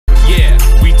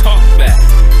talk back.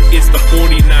 It's the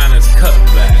 49ers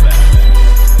cutback.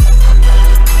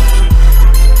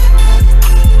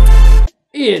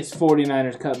 It's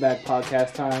 49ers Cutback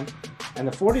podcast time, and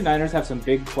the 49ers have some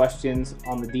big questions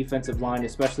on the defensive line,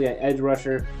 especially at edge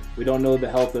rusher. We don't know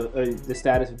the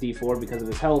status of D Ford because of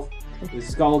his health. His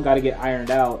skull got to get ironed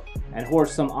out, and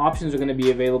Horst, some options are going to be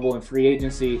available in free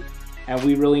agency, and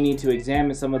we really need to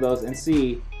examine some of those and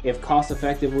see if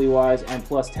cost-effectively wise and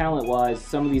plus talent-wise,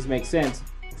 some of these make sense.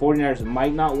 49ers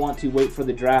might not want to wait for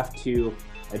the draft to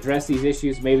address these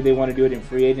issues. Maybe they want to do it in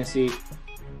free agency.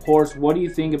 Horst, what do you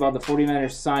think about the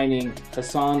 49ers signing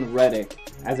Haason Reddick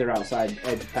as their outside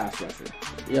edge pass rusher?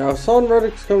 Yeah, Haason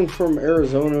Reddick's coming from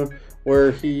Arizona,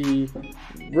 where he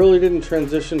really didn't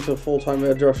transition to full-time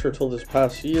edge rusher until this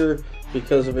past year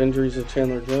because of injuries to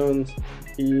Chandler Jones.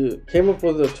 He came up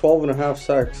with a 12.5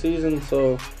 sack season,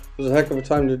 so it was a heck of a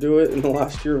time to do it in the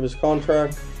last year of his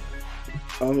contract.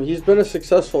 He's been a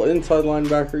successful inside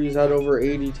linebacker. He's had over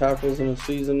 80 tackles in a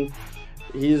season.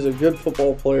 He's a good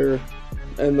football player.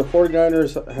 And the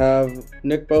 49ers have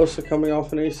Nick Bosa coming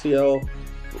off an ACL.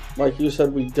 Like you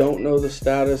said, we don't know the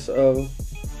status of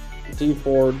D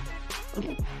Ford.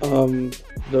 The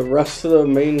rest of the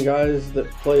main guys that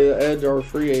play the edge are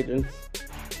free agents.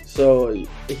 So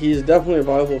he's definitely a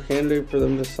viable candidate for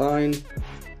them to sign.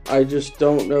 I just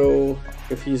don't know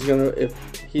if he's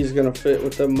gonna fit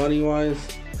with them money wise.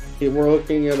 We're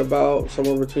looking at about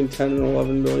somewhere between 10 and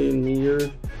 11 million a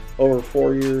year over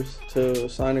 4 years to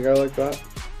sign a guy like that.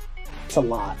 It's a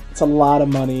lot. It's a lot of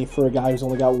money for a guy who's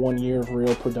only got 1 year of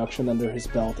real production under his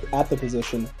belt at the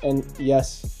position. And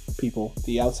yes, people,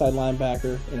 the outside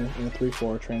linebacker in a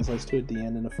 3-4 translates to a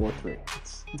DN in a 4-3.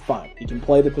 It's fine. He can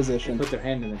play the position. Put their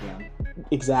hand in the ground.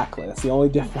 Exactly. That's the only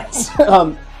difference.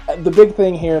 The big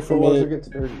thing here for me, it gets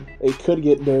dirty. It could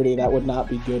get dirty. That would not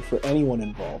be good for anyone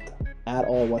involved at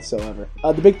all whatsoever.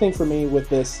 The big thing for me with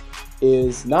this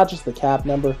is not just the cap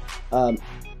number.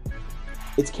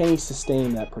 It's can he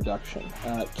sustain that production?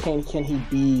 Can he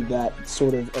be that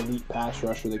sort of elite pass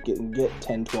rusher that can get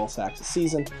 10, 12 sacks a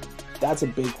season? That's a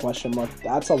big question mark.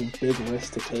 That's a big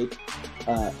risk to take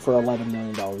for $11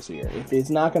 million a year. If it's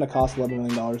not going to cost $11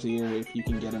 million a year, if you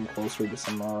can get him closer to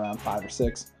somewhere around 5 or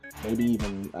 6, maybe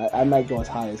even, I might go as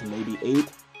high as maybe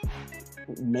 8.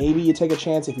 Maybe you take a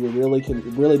chance if you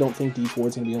really don't think D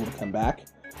Ford's going to be able to come back.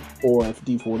 Or if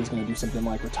D Ford is going to do something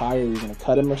like retire, you're going to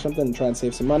cut him or something and try and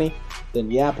save some money,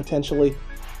 then yeah, potentially.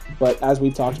 But as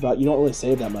we've talked about, you don't really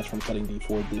save that much from cutting D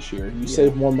Ford this year. You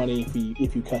save more money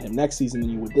if you cut him next season than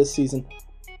you would this season.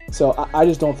 So I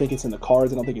just don't think it's in the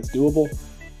cards. I don't think it's doable.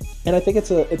 And I think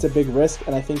it's a big risk,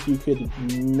 and I think you could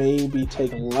maybe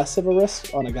take less of a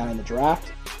risk on a guy in the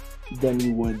draft than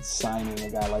you would signing a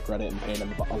guy like Reddick and paying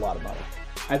him a lot of money.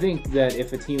 I think that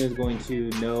if a team is going to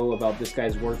know about this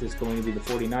guy's worth, it's going to be the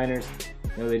 49ers.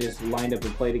 You know, they just lined up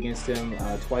and played against him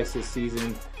twice this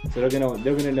season, so they're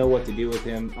gonna know what to do with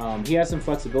him. He has some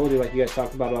flexibility, like you guys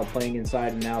talked about playing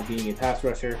inside and now being a pass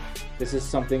rusher. This is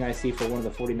something I see for one of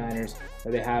the 49ers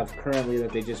that they have currently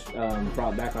that they just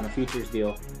brought back on a futures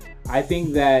deal. I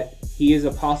think that he is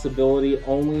a possibility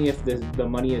only if the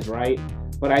money is right.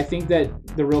 But I think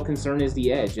that the real concern is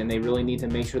the edge, and they really need to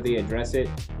make sure they address it.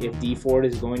 If D Ford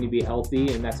is going to be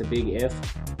healthy, and that's a big if,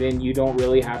 then you don't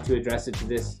really have to address it to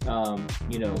this,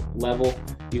 level.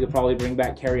 You could probably bring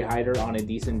back Kerry Hyder on a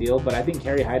decent deal, but I think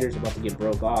Kerry Hyder is about to get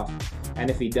broke off. And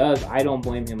if he does, I don't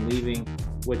blame him leaving,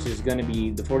 which is going to be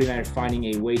the 49ers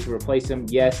finding a way to replace him.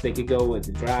 Yes, they could go with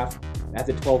the draft at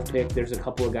the 12th pick. There's a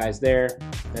couple of guys there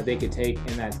that they could take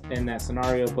in that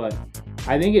scenario, but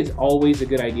I think it's always a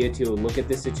good idea to look at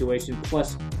this situation.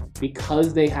 Plus,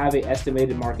 because they have an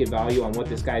estimated market value on what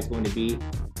this guy is going to be,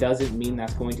 doesn't mean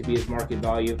that's going to be his market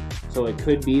value. So it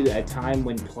could be a time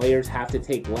when players have to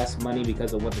take less money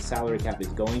because of what the salary cap is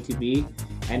going to be.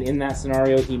 And in that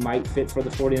scenario, he might fit for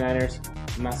the 49ers.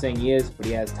 I'm not saying he is, but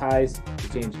he has ties to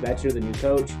James Bettcher, the new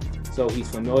coach. So he's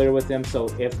familiar with them. So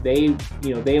if they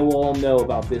will all know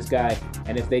about this guy.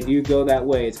 And if they do go that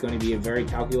way, it's going to be a very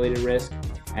calculated risk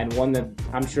and one that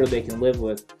I'm sure they can live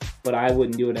with. But I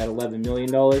wouldn't do it at $11 million.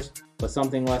 But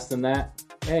something less than that,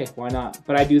 hey, why not?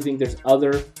 But I do think there's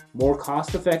other more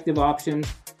cost-effective options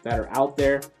that are out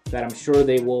there that I'm sure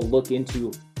they will look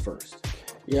into first.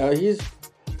 Yeah, he's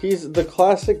the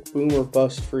classic boomer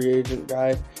bust free agent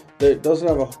guy that doesn't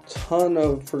have a ton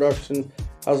of production,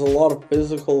 has a lot of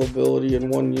physical ability in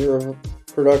 1 year of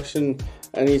production,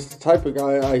 and he's the type of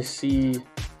guy I see.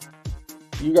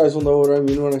 You guys will know what I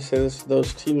mean when I say this.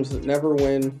 Those teams that never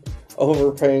win,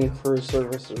 overpaying for his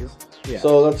services. Yeah.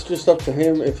 So that's just up to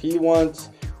him. If he wants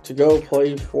to go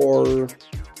play for,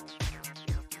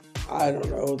 I don't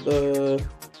know, the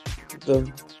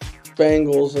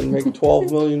Bengals and make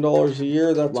 $12 million a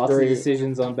year, that's Lots great. of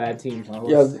decisions on bad teams. Huh?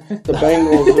 Yeah, the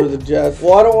Bengals or the Jets.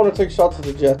 Well, I don't want to take shots at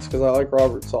the Jets because I like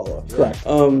Robert Saleh. Correct.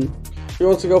 If he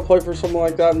wants to go play for someone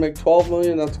like that and make $12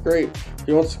 million, that's great. If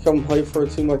he wants to come play for a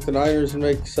team like the Niners and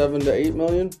make $7 to $8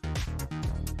 million,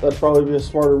 that'd probably be a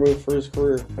smarter move for his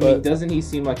career. I mean, doesn't he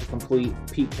seem like a complete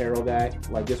Pete Carroll guy?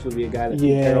 Like, this would be a guy that Pete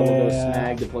Yeah. Carroll would go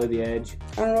snag to play the edge.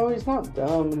 I don't know. He's not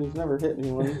dumb and he's never hit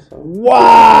anyone. So.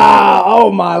 Wow!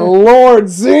 Oh my Lord,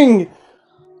 Zing!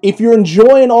 If you're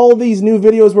enjoying all these new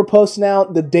videos we're posting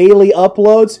out, the daily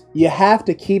uploads, you have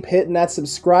to keep hitting that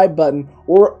subscribe button.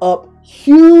 We're up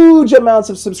huge amounts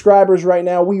of subscribers right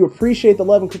now. We appreciate the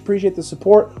love and appreciate the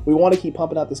support. We want to keep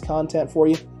pumping out this content for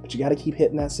you, but you got to keep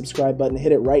hitting that subscribe button.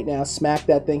 Hit it right now. Smack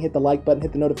that thing. Hit the like button.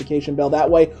 Hit the notification bell. That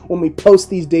way, when we post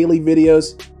these daily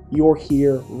videos, you're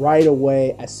here right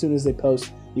away as soon as they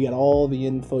post. You got all the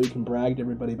info. You can brag to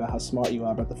everybody about how smart you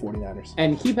are about the 49ers.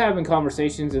 And keep having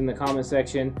conversations in the comment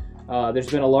section. There's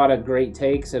been a lot of great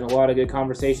takes and a lot of good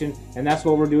conversation, and that's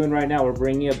what we're doing right now. We're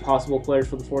bringing in possible players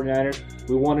for the 49ers.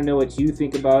 We want to know what you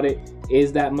think about it.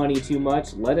 Is that money too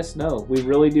much? Let us know. We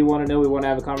really do want to know. We want to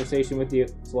have a conversation with you.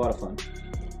 It's a lot of fun.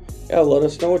 Yeah, let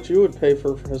us know what you would pay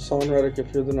for Hassan Reddick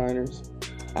if you're the Niners.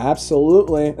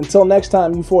 Absolutely. Until next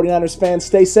time, you 49ers fans,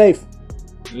 stay safe.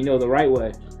 You know the right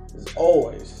way. Is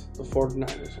always the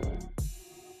 49ers way.